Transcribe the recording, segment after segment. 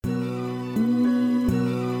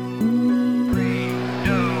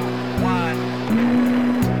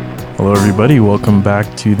Hello, everybody. Welcome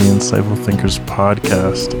back to the Insightful Thinkers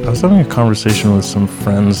podcast. I was having a conversation with some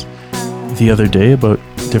friends the other day about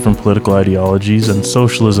different political ideologies, and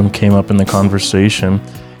socialism came up in the conversation.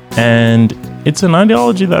 And it's an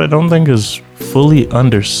ideology that I don't think is fully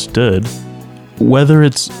understood, whether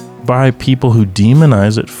it's by people who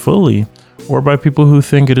demonize it fully or by people who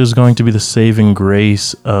think it is going to be the saving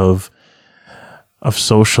grace of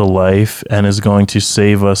social life and is going to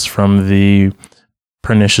save us from the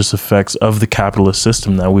pernicious effects of the capitalist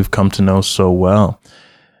system that we've come to know so well.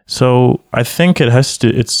 So I think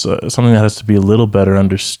it's something that has to be a little better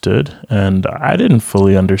understood. And I didn't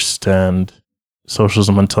fully understand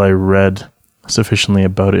socialism until I read sufficiently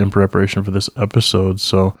about it in preparation for this episode.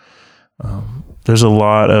 So there's a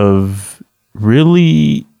lot of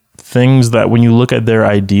really things that when you look at their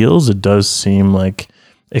ideals, it does seem like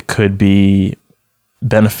it could be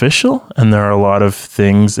beneficial. And there are a lot of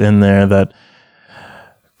things in there that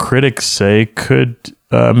critics say could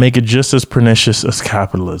make it just as pernicious as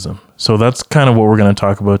capitalism. So that's kind of what we're going to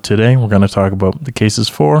talk about today. We're going to talk about the cases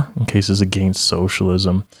for and cases against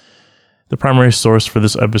socialism. The primary source for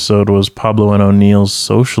this episode was Pablo and O'Neill's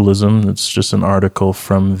Socialism. It's just an article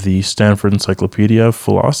from the Stanford Encyclopedia of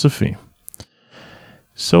Philosophy.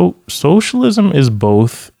 So socialism is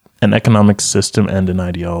both an economic system and an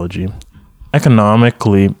ideology.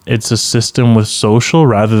 Economically, it's a system with social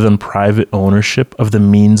rather than private ownership of the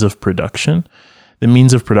means of production. The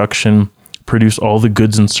means of production produce all the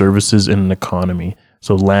goods and services in an economy.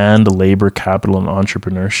 So land, labor, capital, and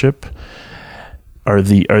entrepreneurship are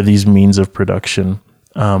these means of production.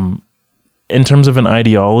 In terms of an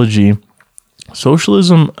ideology,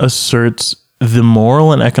 socialism asserts the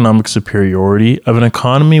moral and economic superiority of an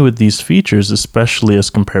economy with these features, especially as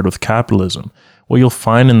compared with capitalism. What you'll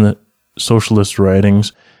find in the socialist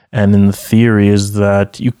writings and in the theory is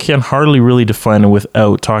that you can hardly really define it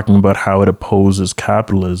without talking about how it opposes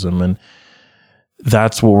capitalism. And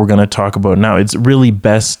that's what we're going to talk about now. It's really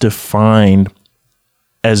best defined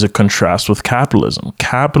as a contrast with capitalism.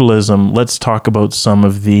 Capitalism, let's talk about some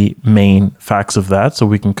of the main facts of that so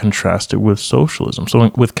we can contrast it with socialism.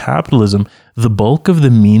 So with capitalism, the bulk of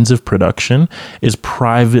the means of production is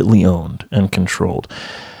privately owned and controlled.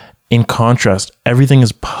 In contrast, everything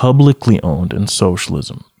is publicly owned in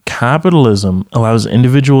socialism. Capitalism allows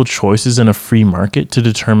individual choices in a free market to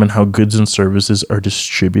determine how goods and services are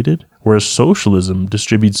distributed, whereas socialism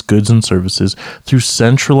distributes goods and services through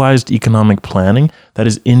centralized economic planning that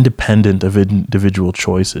is independent of individual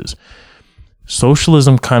choices.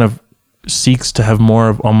 Socialism kind of seeks to have more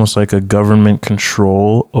of almost like a government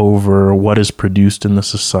control over what is produced in the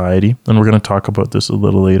society. And we're going to talk about this a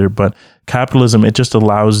little later, but capitalism, it just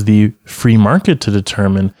allows the free market to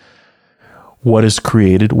determine what is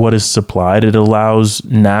created, what is supplied. It allows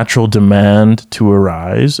natural demand to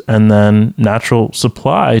arise and then natural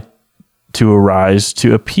supply to arise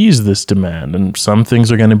to appease this demand. And some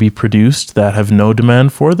things are going to be produced that have no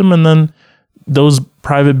demand for them, and then those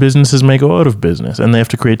private businesses may go out of business and they have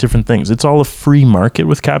to create different things. It's all a free market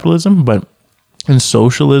with capitalism, but in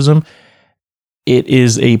socialism, it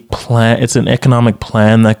is a plan. It's an economic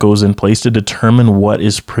plan that goes in place to determine what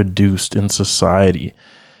is produced in society.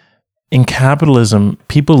 In capitalism,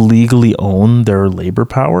 people legally own their labor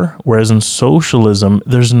power, whereas in socialism,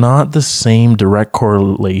 there's not the same direct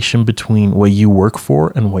correlation between what you work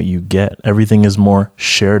for and what you get. Everything is more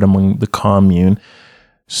shared among the commune.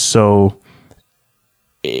 So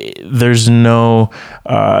there's no,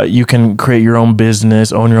 you can create your own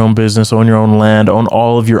business, own your own land, own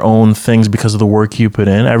all of your own things because of the work you put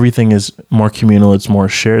in. Everything is more communal, it's more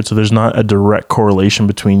shared. So there's not a direct correlation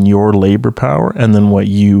between your labor power and then what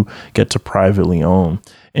you get to privately own.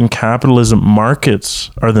 In capitalism,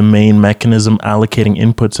 markets are the main mechanism allocating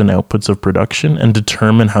inputs and outputs of production and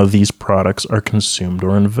determine how these products are consumed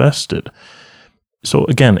or invested. So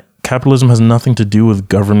again, capitalism has nothing to do with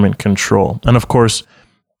government control. And of course,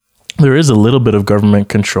 there is a little bit of government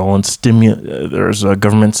control and there's a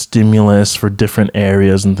government stimulus for different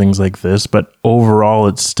areas and things like this, but overall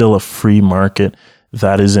it's still a free market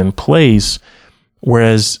that is in place,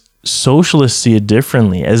 whereas socialists see it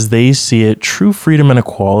differently. As they see it, true freedom and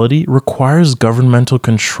equality requires governmental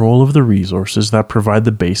control of the resources that provide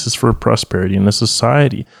the basis for prosperity in a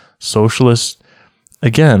society. Socialists,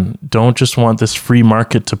 again, don't just want this free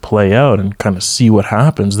market to play out and kind of see what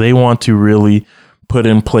happens. They want to really put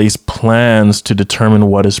in place plans to determine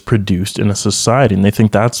what is produced in a society, and they think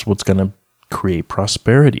that's what's going to create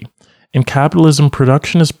prosperity. In capitalism,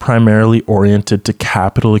 production is primarily oriented to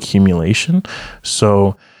capital accumulation.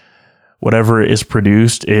 So whatever is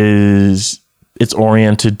produced is it's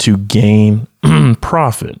oriented to gain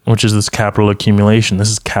profit, which is this capital accumulation. This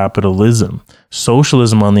is capitalism.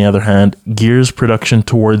 Socialism, on the other hand, gears production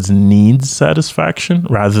towards needs satisfaction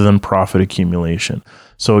rather than profit accumulation.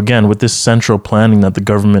 So again, with this central planning that the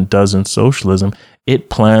government does in socialism, it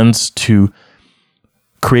plans to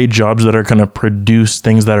create jobs that are going to produce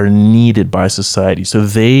things that are needed by society. So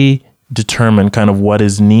they determine kind of what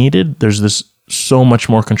is needed. There's this so much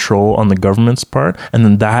more control on the government's part, and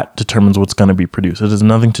then that determines what's going to be produced. It has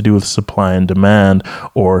nothing to do with supply and demand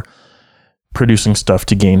or producing stuff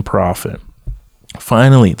to gain profit.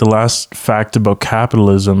 Finally, the last fact about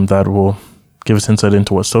capitalism that will give us insight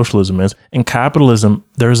into what socialism is. In capitalism,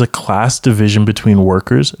 there is a class division between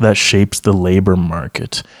workers that shapes the labor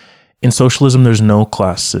market. In socialism, there's no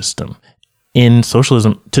class system. In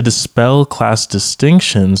socialism, to dispel class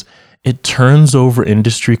distinctions, it turns over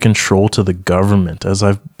industry control to the government, as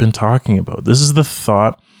I've been talking about. This is the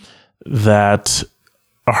thought that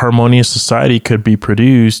a harmonious society could be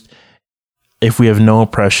produced if we have no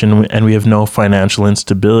oppression and we have no financial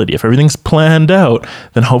instability. If everything's planned out,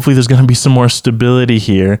 then hopefully there's going to be some more stability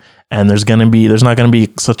here, and there's not going to be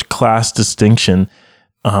such class distinction.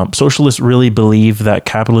 Socialists really believe that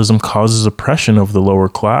capitalism causes oppression of the lower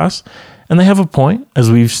class, and they have a point, as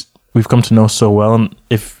we've come to know so well. And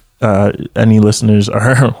if any listeners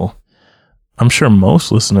are, well, I'm sure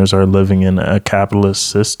most listeners are living in a capitalist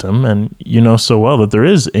system, and you know so well that there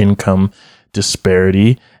is income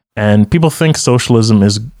disparity, and people think socialism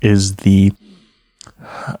is the,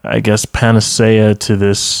 I guess, panacea to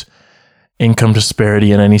this income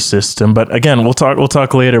disparity in any system. But again, we'll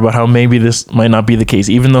talk later about how maybe this might not be the case.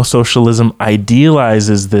 Even though socialism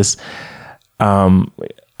idealizes this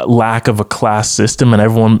lack of a class system and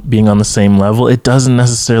everyone being on the same level, it doesn't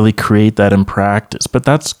necessarily create that in practice. But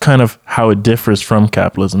that's kind of how it differs from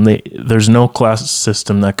capitalism. There's no class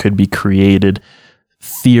system that could be created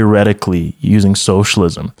theoretically using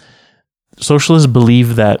socialism. Socialists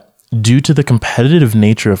believe that due to the competitive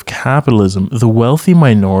nature of capitalism, the wealthy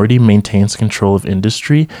minority maintains control of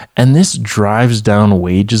industry, and this drives down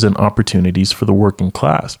wages and opportunities for the working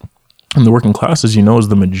class. And the working class, as you know, is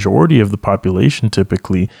the majority of the population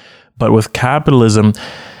typically. But with capitalism,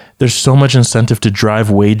 there's so much incentive to drive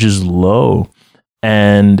wages low,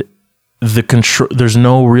 and there's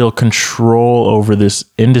no real control over this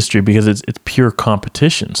industry because it's pure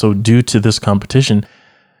competition. So due to this competition,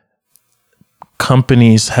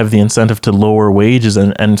 companies have the incentive to lower wages,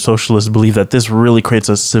 and socialists believe that this really creates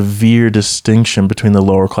a severe distinction between the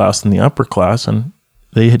lower class and the upper class, and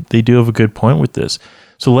they do have a good point with this.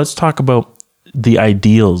 So let's talk about the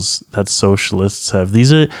ideals that socialists have.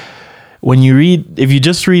 These are, if you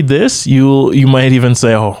just read this, you might even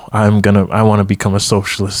say, "Oh, I want to become a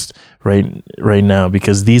socialist right now,"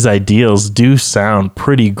 because these ideals do sound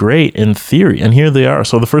pretty great in theory, and here they are.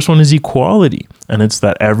 So the first one is equality, and it's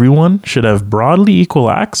that everyone should have broadly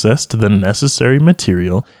equal access to the necessary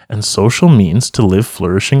material and social means to live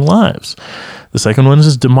flourishing lives. The second one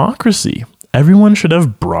is democracy. Everyone should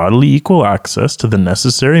have broadly equal access to the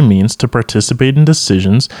necessary means to participate in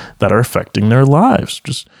decisions that are affecting their lives.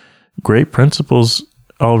 Just great principles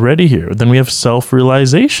already here. Then we have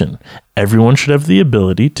self-realization. Everyone should have the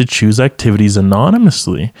ability to choose activities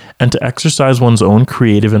anonymously and to exercise one's own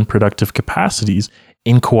creative and productive capacities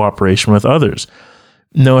in cooperation with others.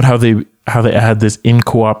 Note how they add this in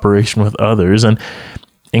cooperation with others, and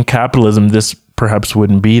in capitalism, this perhaps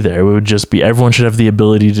wouldn't be there. It would just be everyone should have the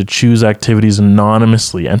ability to choose activities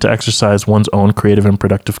anonymously and to exercise one's own creative and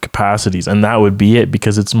productive capacities. And that would be it,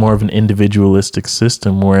 because it's more of an individualistic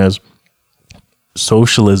system, whereas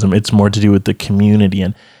socialism, it's more to do with the community,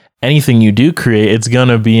 and anything you do create, it's going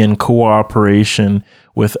to be in cooperation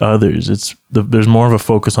with others. There's more of a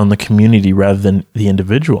focus on the community rather than the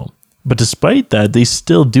individual. But despite that, they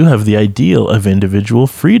still do have the ideal of individual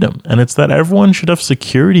freedom, and it's that everyone should have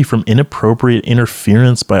security from inappropriate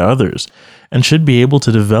interference by others and should be able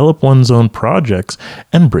to develop one's own projects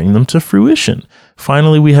and bring them to fruition.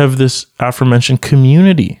 Finally, we have this aforementioned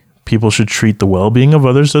community. People should treat the well-being of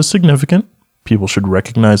others as significant. People should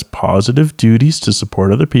recognize positive duties to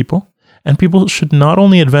support other people, and people should not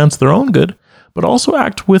only advance their own good, but also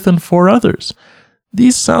act with and for others.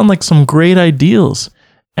 These sound like some great ideals.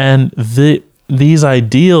 And these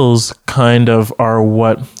ideals kind of are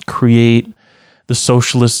what create the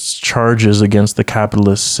socialists' charges against the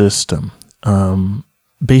capitalist system.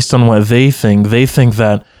 Based on what they think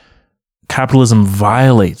that capitalism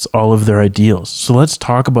violates all of their ideals. So let's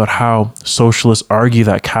talk about how socialists argue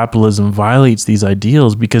that capitalism violates these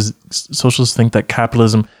ideals, because socialists think that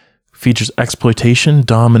capitalism features exploitation,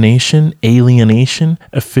 domination, alienation,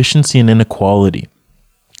 efficiency, and inequality.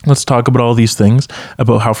 Let's talk about all these things,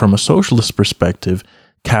 about how from a socialist perspective,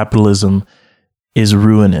 capitalism is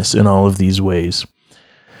ruinous in all of these ways.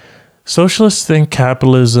 Socialists think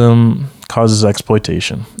capitalism causes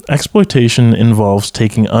exploitation. Exploitation involves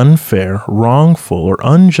taking unfair, wrongful, or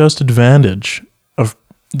unjust advantage of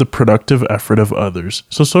the productive effort of others.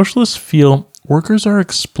 So socialists feel workers are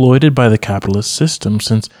exploited by the capitalist system,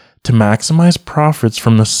 since to maximize profits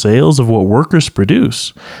from the sales of what workers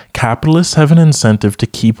produce, capitalists have an incentive to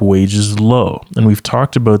keep wages low. And we've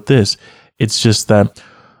talked about this. It's just that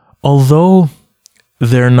although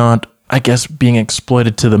they're not, I guess, being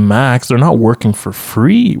exploited to the max, they're not working for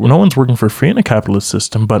free. No one's working for free in a capitalist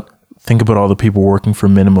system, but think about all the people working for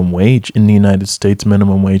minimum wage in the United States.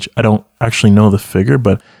 Minimum wage, I don't actually know the figure,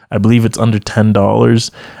 but I believe it's under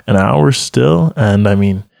 $10 an hour still. And I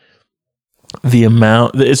mean, the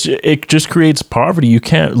amount, it just creates poverty. You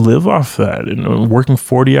can't live off that. And working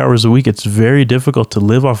 40 hours a week, it's very difficult to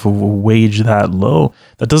live off of a wage that low.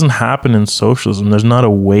 That doesn't happen in socialism. There's not a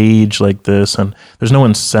wage like this, and there's no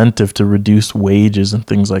incentive to reduce wages and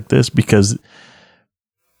things like this, because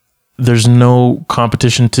there's no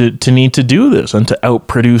competition to need to do this and to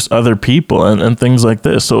outproduce other people and things like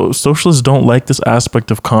this. So socialists don't like this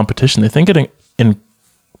aspect of competition. They think it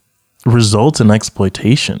results in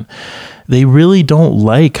exploitation. They really don't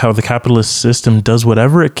like how the capitalist system does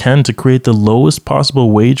whatever it can to create the lowest possible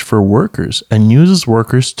wage for workers and uses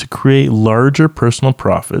workers to create larger personal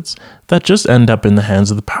profits that just end up in the hands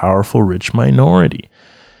of the powerful rich minority.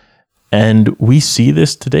 And we see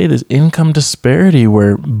this today, this income disparity,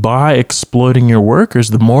 where by exploiting your workers,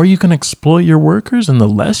 the more you can exploit your workers and the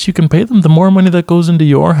less you can pay them, the more money that goes into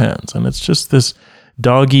your hands. And it's just this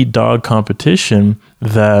dog-eat-dog competition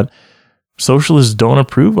that socialists don't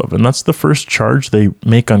approve of. And that's the first charge they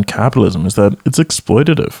make on capitalism, is that it's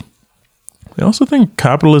exploitative. They also think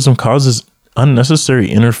capitalism causes unnecessary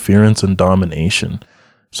interference and domination.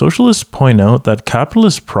 Socialists point out that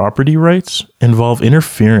capitalist property rights involve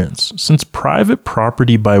interference, since private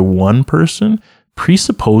property by one person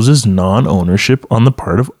presupposes non-ownership on the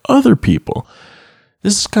part of other people.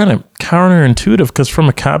 This is kind of counterintuitive, because from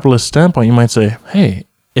a capitalist standpoint, you might say, hey,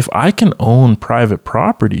 if I can own private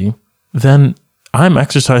property, then I'm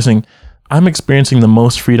experiencing the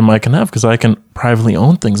most freedom I can have because I can privately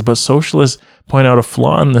own things. But socialists point out a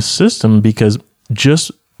flaw in the system, because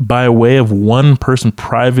just by way of one person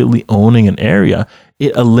privately owning an area,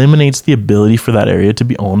 it eliminates the ability for that area to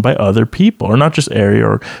be owned by other people, or not just area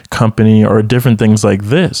or company or different things like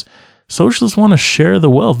this. Socialists want to share the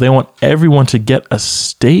wealth. They want everyone to get a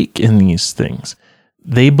stake in these things.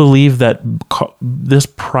 They believe that this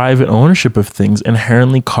private ownership of things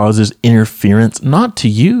inherently causes interference, not to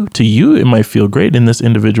you. To you, it might feel great in this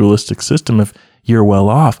individualistic system if you're well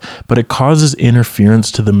off, but it causes interference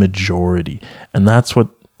to the majority. And that's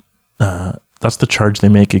the charge they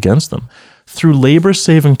make against them. Through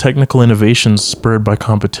labor-saving technical innovations spurred by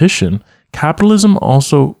competition, capitalism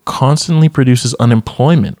also constantly produces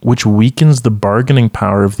unemployment, which weakens the bargaining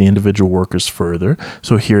power of the individual workers further.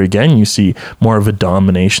 So here again, you see more of a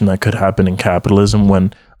domination that could happen in capitalism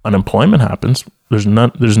when unemployment happens. There's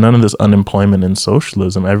none of this unemployment in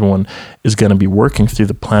socialism. Everyone is going to be working through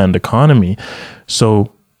the planned economy.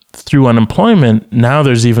 So through unemployment, now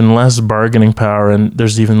there's even less bargaining power, and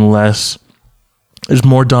there's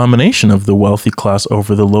more domination of the wealthy class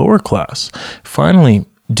over the lower class. Finally,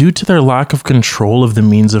 due to their lack of control of the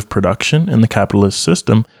means of production in the capitalist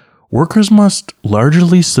system, workers must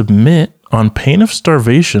largely submit on pain of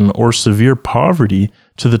starvation or severe poverty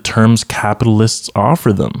to the terms capitalists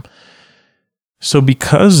offer them. So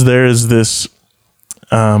because there is this,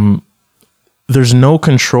 there's no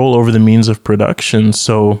control over the means of production.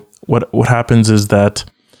 So what happens is that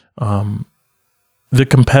the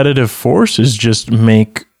competitive forces just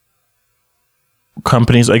make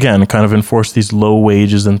companies, again, kind of enforce these low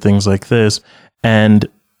wages and things like this. And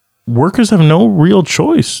workers have no real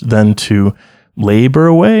choice than to labor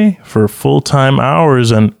away for full-time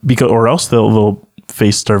hours, or else they'll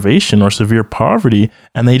face starvation or severe poverty,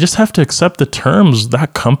 and they just have to accept the terms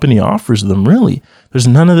that company offers them, really. There's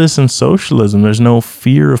none of this in socialism. There's no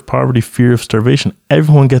fear of poverty, fear of starvation.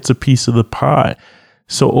 Everyone gets a piece of the pie.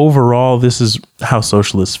 So overall, this is how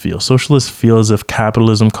socialists feel. Socialists feel as if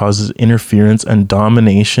capitalism causes interference and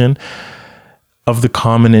domination of the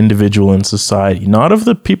common individual in society, not of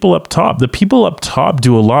the people up top. The people up top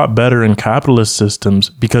do a lot better in capitalist systems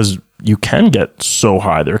because you can get so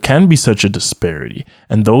high. There can be such a disparity.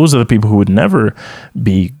 And those are the people who would never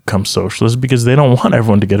become socialists because they don't want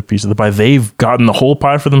everyone to get a piece of the pie. They've gotten the whole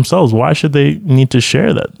pie for themselves. Why should they need to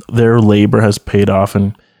share that? Their labor has paid off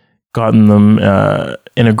and gotten them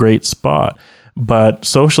in a great spot. But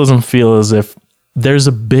socialism feels as if there's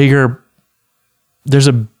a bigger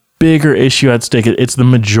issue at stake. It's the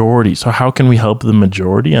majority. So how can we help the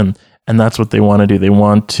majority? And that's what they want to do. They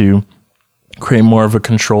want to create more of a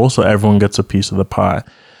control so everyone gets a piece of the pie.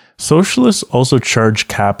 Socialists also charge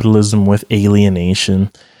capitalism with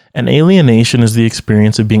alienation. And alienation is the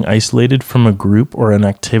experience of being isolated from a group or an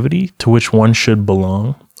activity to which one should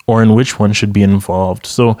belong or in which one should be involved.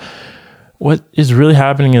 So what is really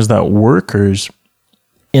happening is that workers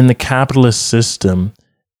in the capitalist system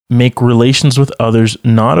make relations with others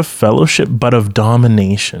not of fellowship, but of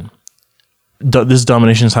domination. This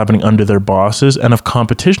domination is happening under their bosses and of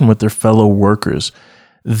competition with their fellow workers.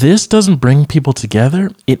 This doesn't bring people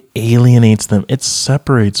together. It alienates them. It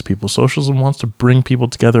separates people. Socialism wants to bring people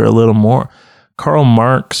together a little more. Karl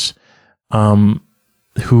Marx,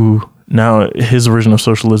 who now his version of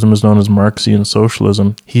socialism is known as Marxian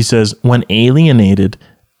socialism, he says, when alienated,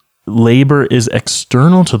 labor is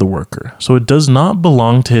external to the worker, so it does not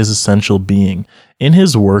belong to his essential being. In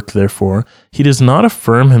his work, therefore, he does not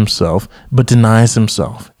affirm himself, but denies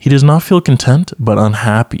himself. He does not feel content, but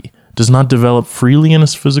unhappy, does not develop freely in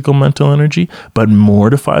his physical mental energy, but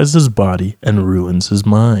mortifies his body and ruins his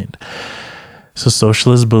mind. So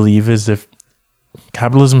socialists believe as if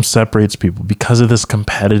capitalism separates people because of this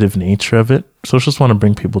competitive nature of it. Socialists want to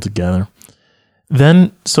bring people together.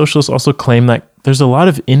 Then socialists also claim that there's a lot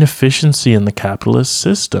of inefficiency in the capitalist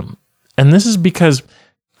system. And this is because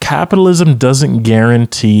capitalism doesn't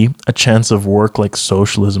guarantee a chance of work like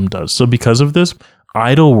socialism does. So because of this,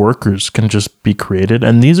 idle workers can just be created.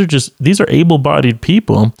 And these are able-bodied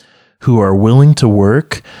people who are willing to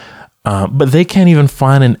work, but they can't even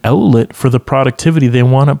find an outlet for the productivity they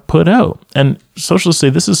want to put out. And socialists say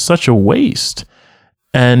this is such a waste.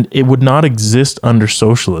 And it would not exist under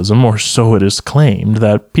socialism, or so it is claimed,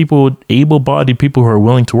 that people, able-bodied people who are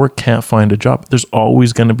willing to work, can't find a job. There's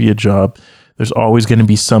always going to be a job. There's always going to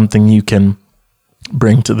be something you can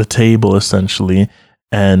bring to the table, essentially,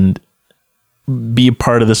 and be a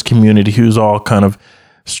part of this community who's all kind of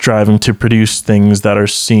striving to produce things that are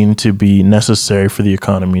seen to be necessary for the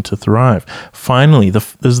economy to thrive. Finally,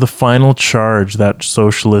 this is the final charge that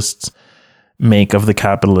socialists make of the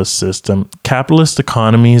capitalist system. Capitalist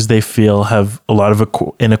economies, they feel, have a lot of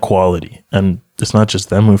inequality. And it's not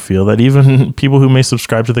just them who feel that. Even people who may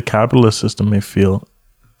subscribe to the capitalist system may feel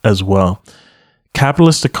as well.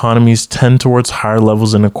 Capitalist economies tend towards higher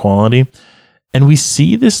levels of inequality. And we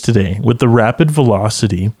see this today with the rapid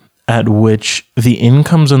velocity at which the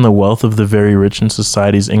incomes and the wealth of the very rich in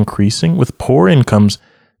society is increasing, with poor incomes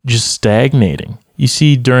just stagnating. You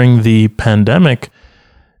see, during the pandemic,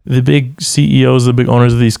 the big CEOs, the big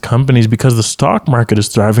owners of these companies, because the stock market is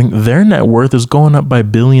thriving, their net worth is going up by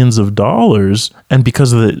billions of dollars. And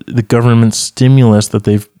because of the government stimulus that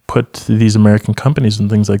they've put to these American companies and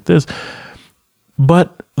things like this.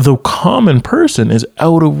 But the common person is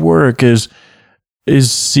out of work, is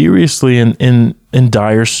seriously in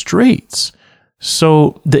dire straits.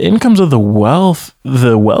 So the incomes of the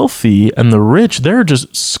wealthy and the rich, they're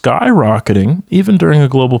just skyrocketing, even during a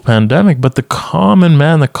global pandemic. But the common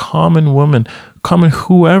man, the common woman, common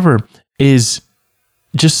whoever is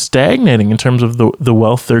just stagnating in terms of the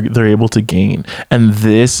wealth they're able to gain. And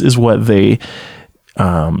this is what they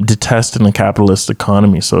detest in the capitalist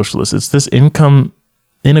economy, socialists. It's this income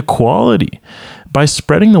inequality. By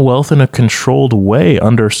spreading the wealth in a controlled way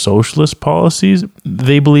under socialist policies,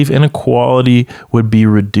 they believe inequality would be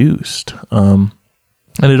reduced. And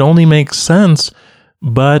it only makes sense,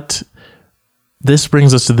 but this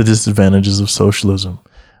brings us to the disadvantages of socialism.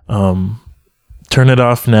 Turn it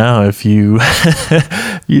off now if you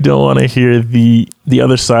you don't want to hear the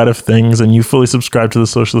other side of things and you fully subscribe to the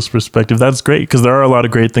socialist perspective. That's great, because there are a lot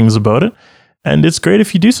of great things about it. And it's great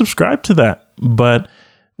if you do subscribe to that. But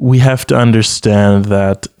we have to understand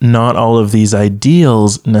that not all of these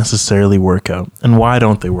ideals necessarily work out. And why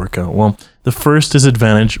don't they work out? Well, the first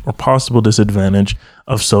disadvantage or possible disadvantage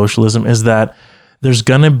of socialism is that there's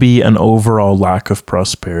going to be an overall lack of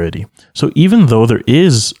prosperity. So even though there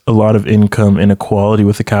is a lot of income inequality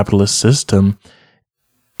with the capitalist system,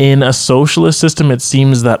 in a socialist system, it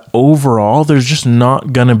seems that overall, there's just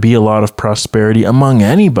not going to be a lot of prosperity among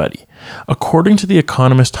anybody. According to the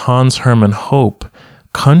economist Hans Hermann Hoppe,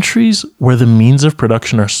 countries where the means of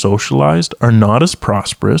production are socialized are not as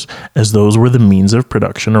prosperous as those where the means of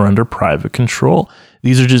production are under private control.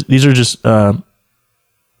 These are just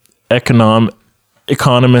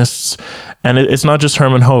economists, and it's not just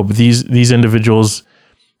Hermann Hoppe. These individuals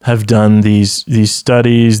have done these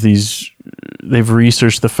studies. They've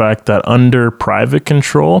researched the fact that under private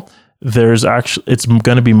control, it's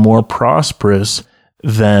going to be more prosperous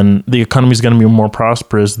then the economy is going to be more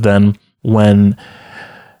prosperous than when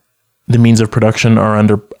the means of production are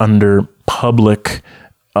under public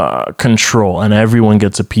control and everyone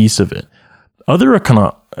gets a piece of it. Other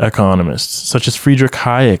economists, such as Friedrich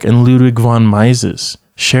Hayek and Ludwig von Mises,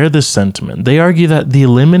 share this sentiment. They argue that the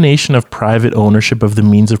elimination of private ownership of the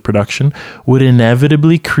means of production would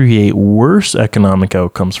inevitably create worse economic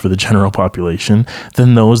outcomes for the general population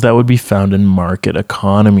than those that would be found in market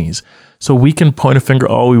economies. So we can point a finger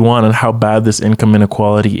all we want on how bad this income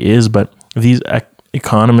inequality is, but these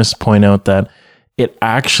economists point out that it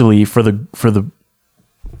actually, for the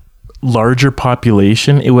larger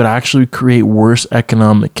population, it would actually create worse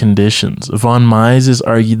economic conditions. Von Mises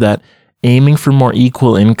argued that aiming for more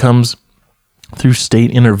equal incomes through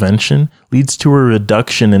state intervention leads to a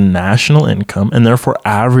reduction in national income and therefore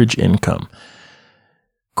average income.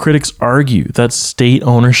 Critics argue that state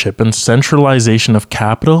ownership and centralization of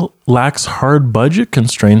capital lacks hard budget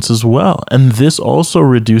constraints as well, and this also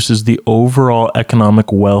reduces the overall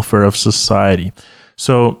economic welfare of society.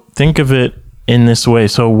 So think of it in this way.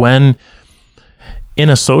 So when in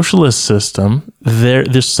a socialist system,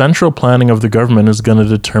 the central planning of the government is going to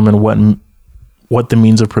determine what the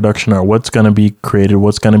means of production are, what's going to be created,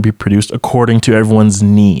 what's going to be produced according to everyone's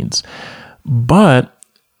needs. But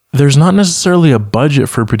there's not necessarily a budget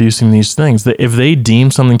for producing these things. If they deem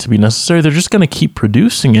something to be necessary, they're just going to keep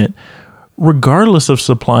producing it regardless of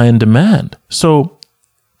supply and demand. So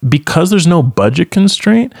because there's no budget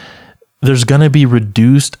constraint, there's going to be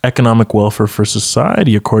reduced economic welfare for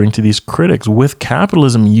society, according to these critics. With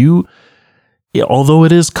capitalism, although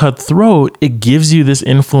it is cutthroat, it gives you this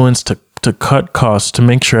influence to cut costs, to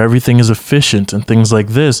make sure everything is efficient and things like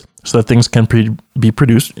this, so that things can be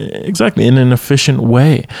produced exactly in an efficient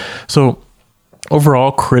way. So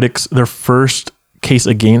overall, critics, their first case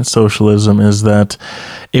against socialism is that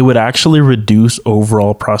it would actually reduce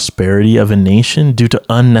overall prosperity of a nation due to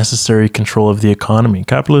unnecessary control of the economy.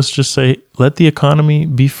 Capitalists just say, let the economy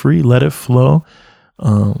be free, let it flow,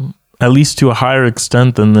 at least to a higher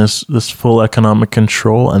extent than this full economic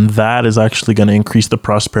control. And that is actually going to increase the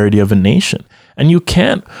prosperity of a nation. And you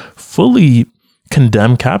can't fully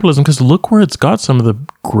condemn capitalism because look where it's got some of the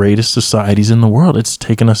greatest societies in the world. It's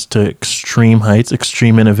taken us to extreme heights,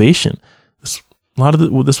 extreme innovation.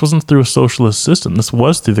 This wasn't through a socialist system. This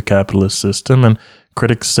was through the capitalist system. And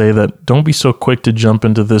critics say that don't be so quick to jump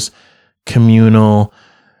into this communal,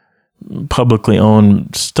 publicly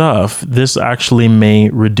owned stuff. This actually may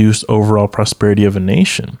reduce overall prosperity of a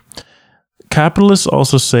nation. Capitalists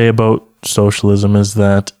also say about socialism is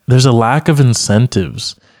that there's a lack of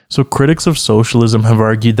incentives. So critics of socialism have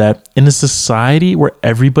argued that in a society where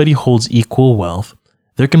everybody holds equal wealth,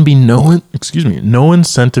 there can be no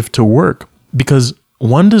incentive to work, because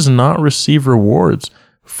one does not receive rewards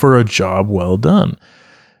for a job well done.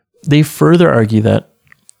 They further argue that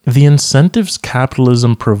the incentives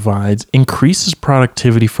capitalism provides increases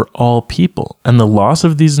productivity for all people, and the loss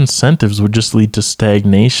of these incentives would just lead to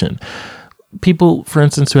stagnation. People, for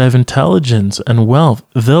instance, who have intelligence and wealth,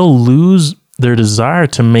 they'll lose their desire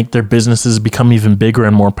to make their businesses become even bigger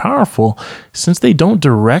and more powerful since they don't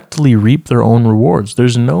directly reap their own rewards.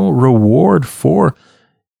 There's no reward for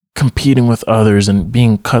competing with others and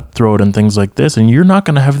being cutthroat and things like this, and you're not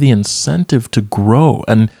going to have the incentive to grow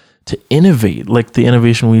and to innovate like the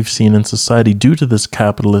innovation we've seen in society due to this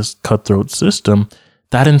capitalist cutthroat system.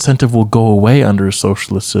 That incentive will go away under a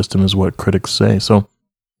socialist system, is what critics say. So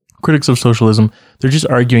critics of socialism, they're just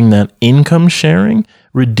arguing that income sharing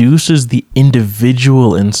reduces the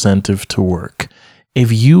individual incentive to work.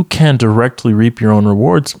 If you can't directly reap your own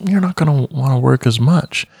rewards, you're not going to want to work as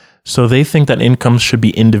much. So they think that income should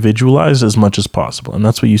be individualized as much as possible. And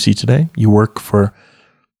that's what you see today. You work for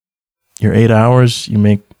your 8 hours, you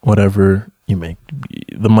make whatever you make.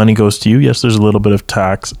 The money goes to you. Yes, there's a little bit of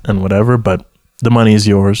tax and whatever, but the money is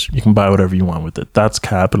yours. You can buy whatever you want with it. That's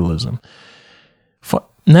capitalism.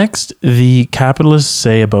 Next, the capitalists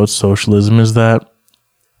say about socialism is that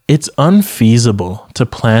it's unfeasible to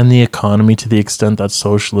plan the economy to the extent that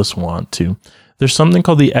socialists want to. There's something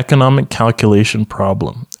called the economic calculation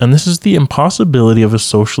problem, and this is the impossibility of a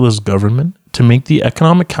socialist government to make the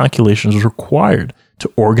economic calculations required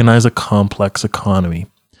to organize a complex economy.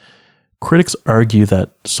 Critics argue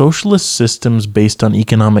that socialist systems based on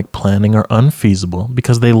economic planning are unfeasible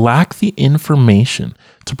because they lack the information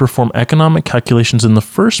to perform economic calculations in the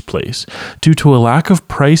first place due to a lack of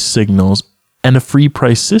price signals and a free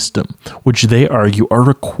price system, which they argue are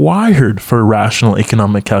required for rational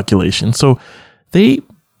economic calculation. So they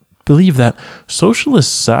believe that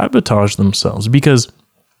socialists sabotage themselves because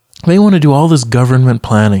they want to do all this government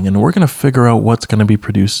planning and we're going to figure out what's going to be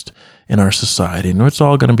produced in our society and it's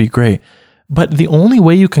all going to be great. But the only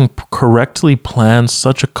way you can correctly plan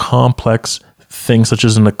such a complex thing, such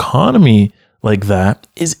as an economy like that,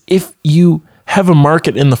 is if you have a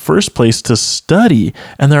market in the first place to study,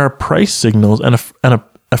 and there are price signals and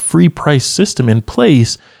a free price system in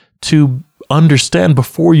place to understand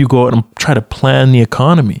before you go out and try to plan the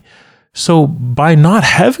economy. So by not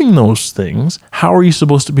having those things, how are you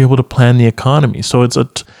supposed to be able to plan the economy? So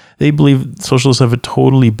they believe socialists have it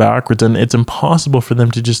totally backwards, and it's impossible for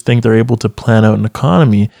them to just think they're able to plan out an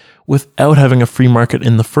economy without having a free market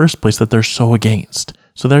in the first place that they're so against.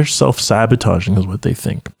 So they're self-sabotaging is what they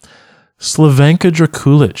think. Slavenka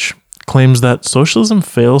Drakulic claims that socialism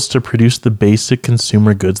fails to produce the basic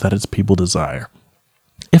consumer goods that its people desire.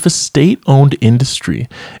 If a state-owned industry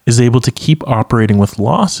is able to keep operating with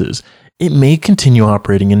losses, it may continue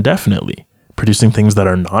operating indefinitely, producing things that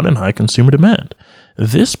are not in high consumer demand.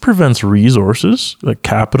 This prevents resources, like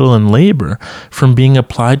capital and labor, from being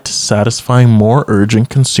applied to satisfying more urgent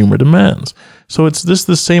consumer demands. So it's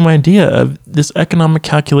the same idea of this economic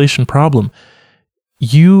calculation problem.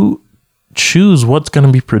 You choose what's going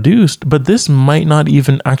to be produced, but this might not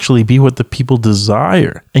even actually be what the people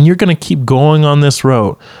desire. And you're going to keep going on this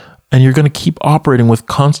road, and you're going to keep operating with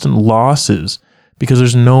constant losses because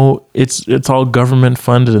it's all government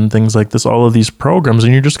funded and things like this, all of these programs,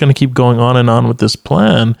 and you're just going to keep going on and on with this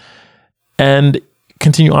plan and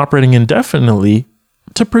continue operating indefinitely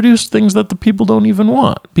to produce things that the people don't even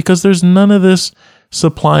want, because there's none of this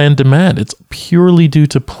supply and demand. It's purely due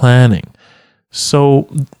to planning. So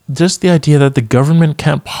just the idea that the government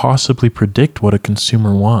can't possibly predict what a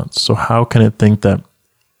consumer wants. So how can it think that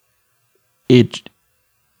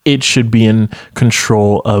it should be in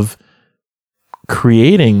control of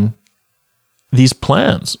creating these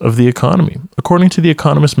plans of the economy? According to the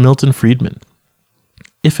economist Milton Friedman,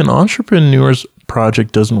 if an entrepreneur's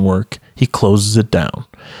project doesn't work, he closes it down.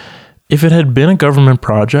 If it had been a government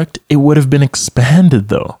project, it would have been expanded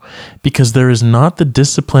though, because there is not the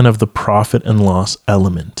discipline of the profit and loss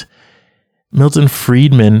element. Milton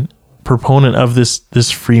Friedman, proponent of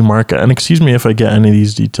this free market, and excuse me if I get any of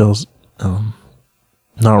these details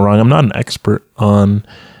not wrong, I'm not an expert on,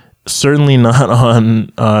 certainly not on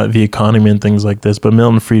the economy and things like this, but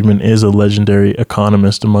Milton Friedman is a legendary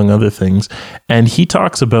economist, among other things, and he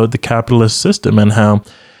talks about the capitalist system and how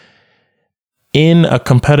in a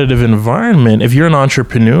competitive environment, if you're an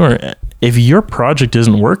entrepreneur, if your project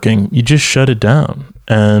isn't working, you just shut it down,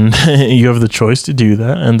 and you have the choice to do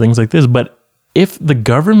that and things like this. But if the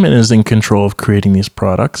government is in control of creating these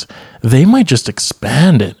products, they might just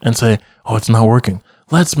expand it and say, oh, it's not working.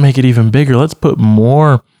 Let's make it even bigger. Let's put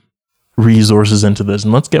more resources into this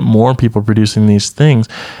and let's get more people producing these things,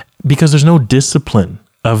 because there's no discipline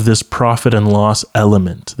of this profit and loss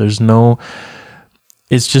element.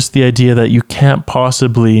 It's just the idea that you can't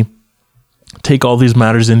possibly take all these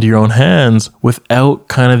matters into your own hands without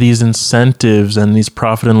kind of these incentives and these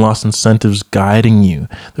profit and loss incentives guiding you.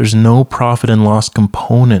 There's no profit and loss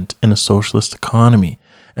component in a socialist economy.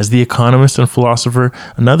 As the economist and philosopher,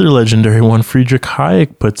 another legendary one, Friedrich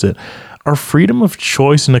Hayek, puts it, our freedom of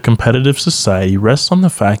choice in a competitive society rests on the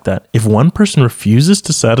fact that if one person refuses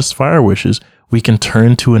to satisfy our wishes, we can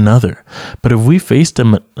turn to another. But if we faced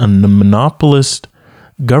a monopolist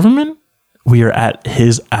government, we are at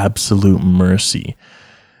his absolute mercy.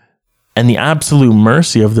 And the absolute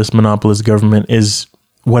mercy of this monopolist government is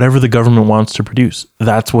whatever the government wants to produce.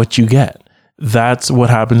 That's what you get. That's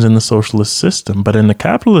what happens in the socialist system. But in the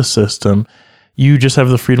capitalist system, you just have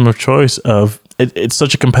the freedom of choice of, it's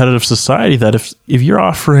such a competitive society that if you're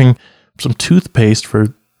offering some toothpaste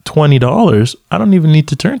for $20, I don't even need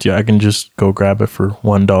to turn to you. I can just go grab it for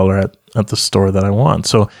 $1 at the store that I want.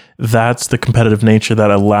 So that's the competitive nature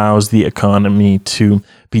that allows the economy to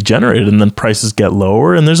be generated, and then prices get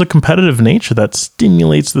lower, and there's a competitive nature that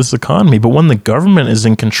stimulates this economy. But when the government is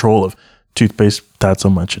in control of toothpaste, that's how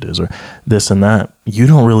much it is, or this and that, you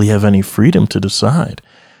don't really have any freedom to decide.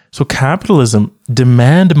 So capitalism,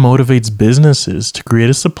 demand motivates businesses to create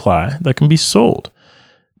a supply that can be sold.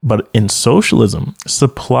 But in socialism,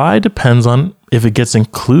 supply depends on if it gets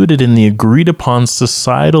included in the agreed upon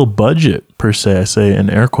societal budget, per se, I say in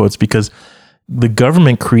air quotes, because the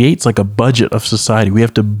government creates like a budget of society. We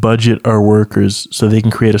have to budget our workers so they can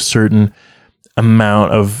create a certain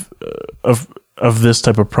amount of this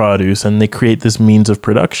type of produce, and they create this means of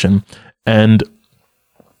production. And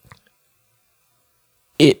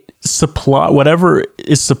whatever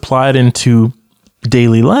is supplied into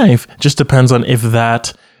daily life just depends on if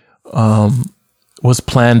that was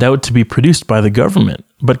planned out to be produced by the government.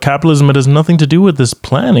 But capitalism, it has nothing to do with this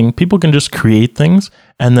planning. People can just create things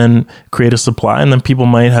and then create a supply, and then people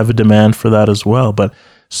might have a demand for that as well. But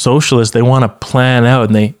socialists, they want to plan out,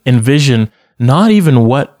 and they envision not even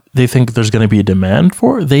what they think there's going to be a demand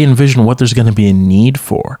for. They envision what there's going to be a need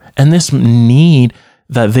for. And this need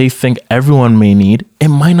that they think everyone may need, it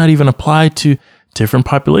might not even apply to different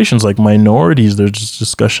populations like minorities. There's just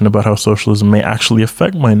discussion about how socialism may actually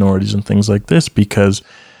affect minorities and things like this, because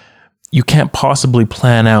you can't possibly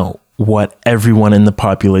plan out what everyone in the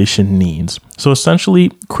population needs. So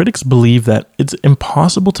essentially, critics believe that it's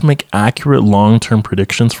impossible to make accurate long-term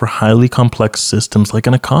predictions for highly complex systems like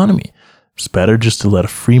an economy. It's better just to let a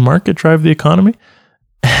free market drive the economy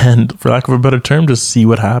and, for lack of a better term, just see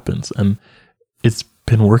what happens. And it's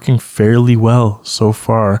been working fairly well so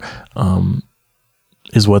far,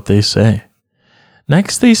 is what they say.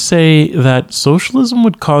 Next, they say that socialism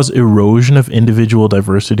would cause erosion of individual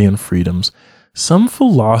diversity and freedoms. Some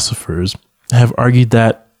philosophers have argued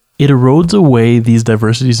that it erodes away these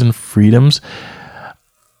diversities and freedoms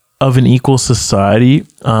of an equal society,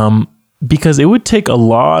 because it would take a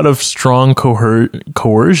lot of strong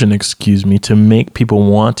coercion, to make people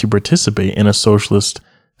want to participate in a socialist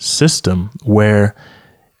system where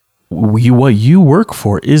what you work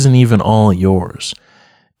for isn't even all yours.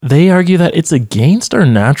 They argue that it's against our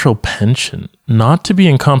natural penchant not to be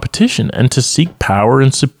in competition and to seek power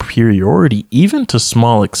and superiority, even to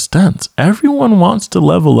small extents. Everyone wants to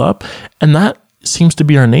level up, and that seems to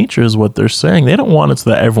be our nature, is what they're saying. They don't want it so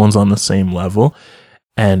that everyone's on the same level.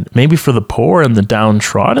 And maybe for the poor and the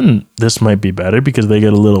downtrodden, this might be better because they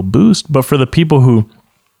get a little boost. But for the people who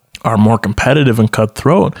are more competitive and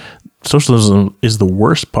cutthroat, socialism is the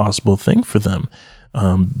worst possible thing for them.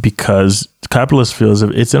 Because capitalists feel as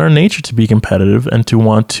if it's in our nature to be competitive and to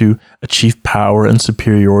want to achieve power and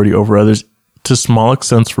superiority over others, to small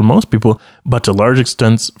extents for most people, but to large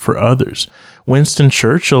extents for others. Winston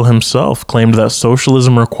Churchill himself claimed that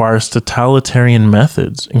socialism requires totalitarian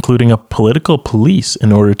methods, including a political police,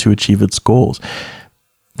 in order to achieve its goals.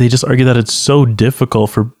 They just argue that it's so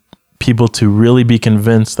difficult for people to really be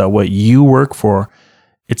convinced that what you work for,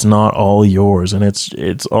 it's not all yours, and it's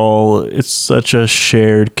such a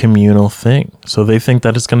shared communal thing. So they think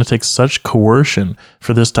that it's going to take such coercion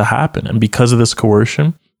for this to happen. And because of this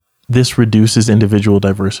coercion, this reduces individual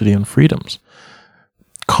diversity and freedoms.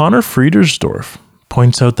 Connor Friedersdorf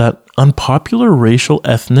points out that unpopular racial,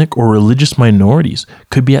 ethnic, or religious minorities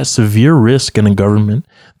could be at severe risk in a government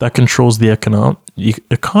that controls the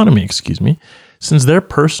economy, since their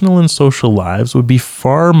personal and social lives would be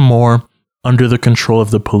far more under the control of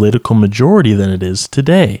the political majority than it is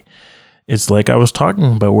today. It's like I was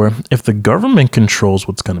talking about, where if the government controls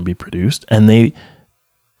what's going to be produced, and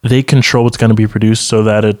they control what's going to be produced so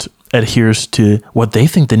that it adheres to what they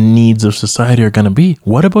think the needs of society are going to be.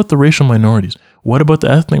 What about the racial minorities? What about the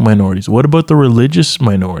ethnic minorities? What about the religious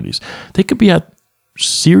minorities? They could be at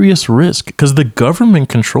serious risk because the government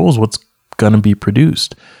controls what's going to be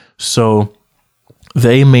produced. So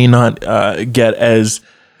they may not get as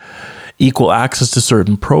equal access to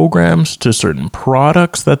certain programs, to certain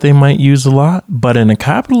products that they might use a lot. But in a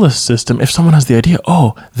capitalist system, if someone has the idea,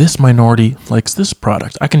 oh, this minority likes this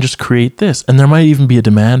product, I can just create this. And there might even be a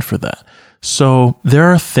demand for that. So there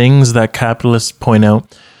are things that capitalists point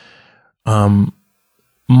out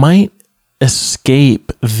might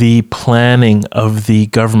escape the planning of the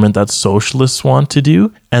government that socialists want to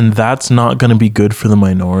do. And that's not going to be good for the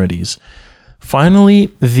minorities. Finally,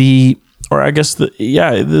 the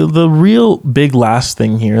real big last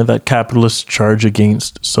thing here that capitalists charge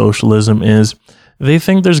against socialism is they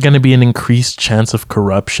think there's going to be an increased chance of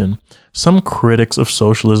corruption. Some critics of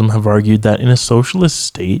socialism have argued that in a socialist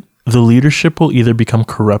state, the leadership will either become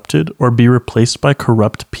corrupted or be replaced by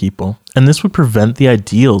corrupt people, and this would prevent the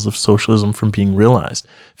ideals of socialism from being realized.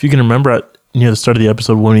 If you can remember near the start of the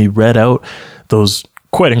episode when we read out those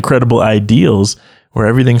quite incredible ideals where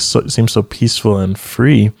everything seems so peaceful and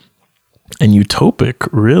free, and utopic,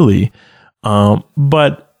 really.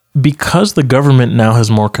 But because the government now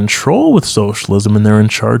has more control with socialism and they're in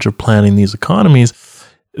charge of planning these economies,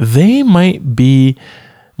 they might be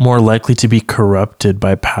more likely to be corrupted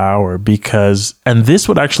by power and this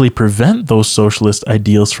would actually prevent those socialist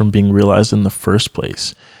ideals from being realized in the first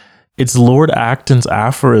place. It's Lord Acton's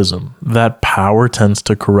aphorism that power tends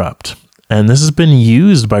to corrupt. And this has been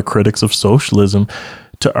used by critics of socialism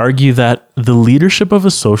to argue that the leadership of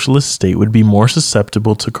a socialist state would be more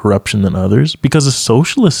susceptible to corruption than others because a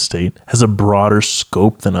socialist state has a broader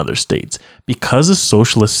scope than other states. Because a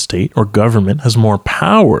socialist state or government has more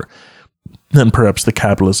power than perhaps the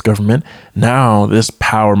capitalist government, now this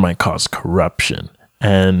power might cause corruption.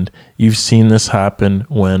 And you've seen this happen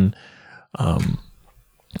when,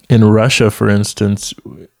 in Russia, for instance,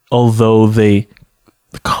 although the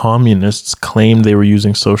communists claimed they were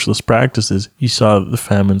using socialist practices, you saw the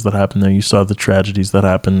famines that happened there. You saw the tragedies that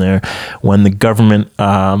happened there when the government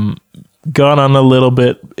got on a little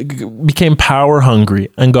bit, became power hungry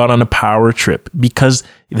and got on a power trip because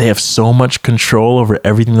they have so much control over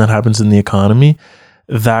everything that happens in the economy.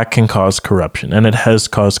 That can cause corruption, and it has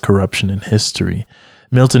caused corruption in history.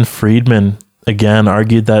 Milton Friedman, again,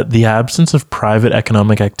 argued that the absence of private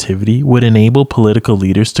economic activity would enable political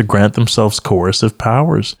leaders to grant themselves coercive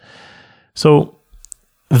powers. So,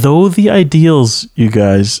 though the ideals, you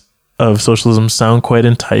guys, of socialism sound quite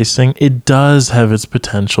enticing, it does have its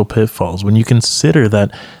potential pitfalls when you consider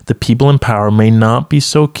that the people in power may not be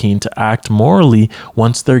so keen to act morally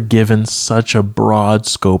once they're given such a broad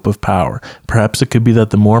scope of power. Perhaps it could be that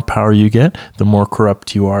the more power you get, the more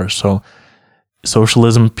corrupt you are. So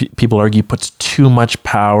socialism, people argue, puts too much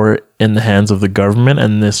power in the hands of the government,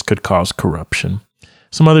 and this could cause corruption.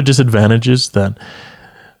 Some other disadvantages that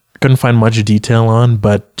couldn't find much detail on,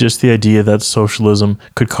 but just the idea that socialism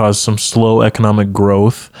could cause some slow economic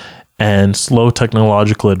growth and slow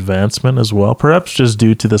technological advancement as well, perhaps just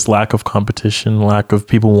due to this lack of competition, lack of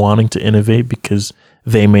people wanting to innovate because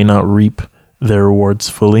they may not reap their rewards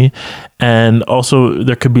fully. And also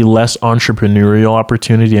there could be less entrepreneurial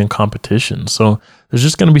opportunity and competition. So there's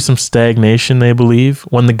just going to be some stagnation, they believe.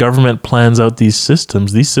 When the government plans out these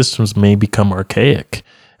systems may become archaic.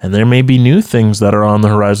 And there may be new things that are on the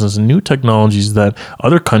horizons and new technologies that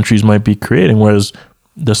other countries might be creating, whereas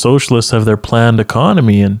the socialists have their planned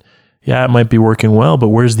economy, and yeah, it might be working well, but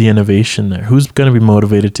where's the innovation there? Who's going to be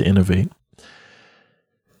motivated to innovate?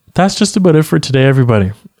 That's just about it for today,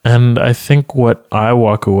 everybody. And I think what I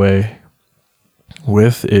walk away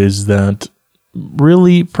with is that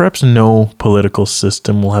really perhaps no political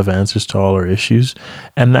system will have answers to all our issues.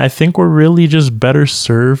 And I think we're really just better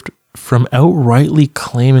served from outrightly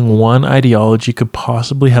claiming one ideology could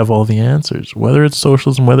possibly have all the answers, whether it's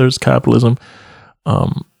socialism, whether it's capitalism.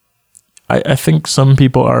 I think some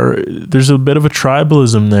people there's a bit of a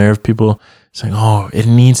tribalism there of people saying, oh, it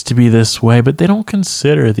needs to be this way, but they don't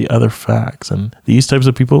consider the other facts. And these types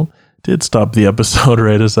of people did stop the episode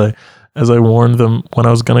right as I warned them when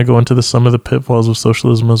I was going to go into some of the pitfalls of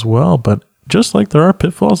socialism as well. But just like there are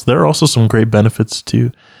pitfalls, there are also some great benefits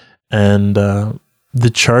too. And the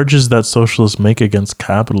charges that socialists make against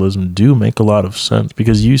capitalism do make a lot of sense,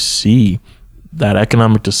 because you see that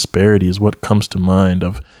economic disparity is what comes to mind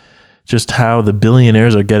of just how the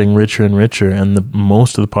billionaires are getting richer and richer, and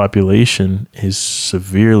most of the population is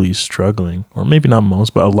severely struggling, or maybe not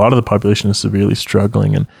most, but a lot of the population is severely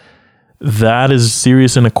struggling. And that is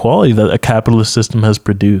serious inequality that a capitalist system has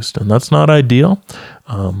produced. And that's not ideal.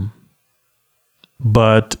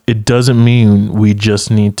 But it doesn't mean we just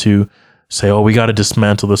need to say, oh, we got to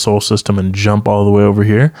dismantle this whole system and jump all the way over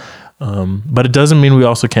here. But it doesn't mean we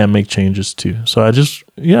also can't make changes too. So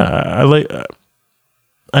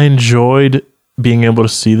I enjoyed being able to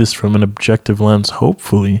see this from an objective lens,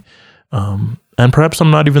 hopefully. And perhaps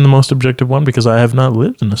I'm not even the most objective one, because I have not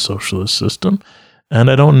lived in a socialist system and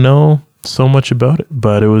I don't know so much about it,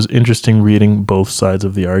 but it was interesting reading both sides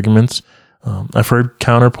of the arguments. I've heard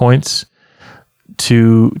counterpoints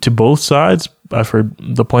to both sides. I've heard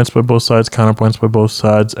the points by both sides, counterpoints by both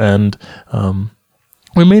sides, and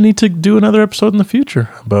we may need to do another episode in the future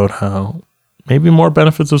about how maybe more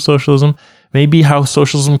benefits of socialism, maybe how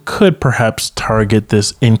socialism could perhaps target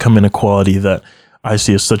this income inequality that I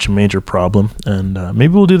see as such a major problem, and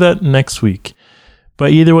maybe we'll do that next week.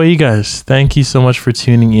 But either way, you guys, thank you so much for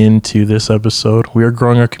tuning in to this episode. We are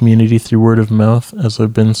growing our community through word of mouth, as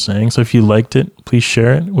I've been saying. So if you liked it, please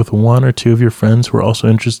share it with one or two of your friends who are also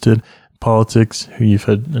interested in politics, who you've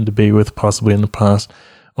had a debate with possibly in the past,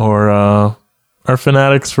 or are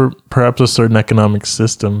fanatics for perhaps a certain economic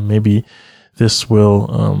system. Maybe this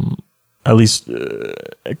will at least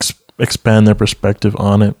expand their perspective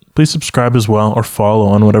on it. Please subscribe as well, or follow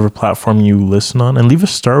on whatever platform you listen on, and leave a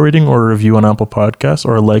star rating or a review on Apple Podcasts,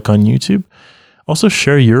 or a like on YouTube. Also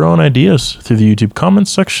share your own ideas through the YouTube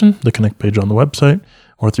comments section, the Connect page on the website,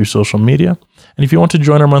 or through social media. And if you want to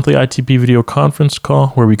join our monthly ITP video conference call,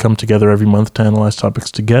 where we come together every month to analyze topics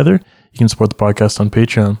together, you can support the podcast on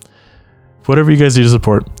Patreon. For whatever you guys need to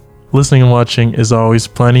support, listening and watching is always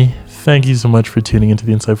plenty. Thank you so much for tuning into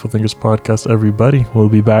the Insightful Thinkers podcast, everybody. We'll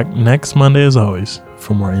be back next Monday, as always,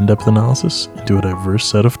 for more in-depth analysis into a diverse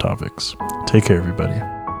set of topics. Take care, everybody.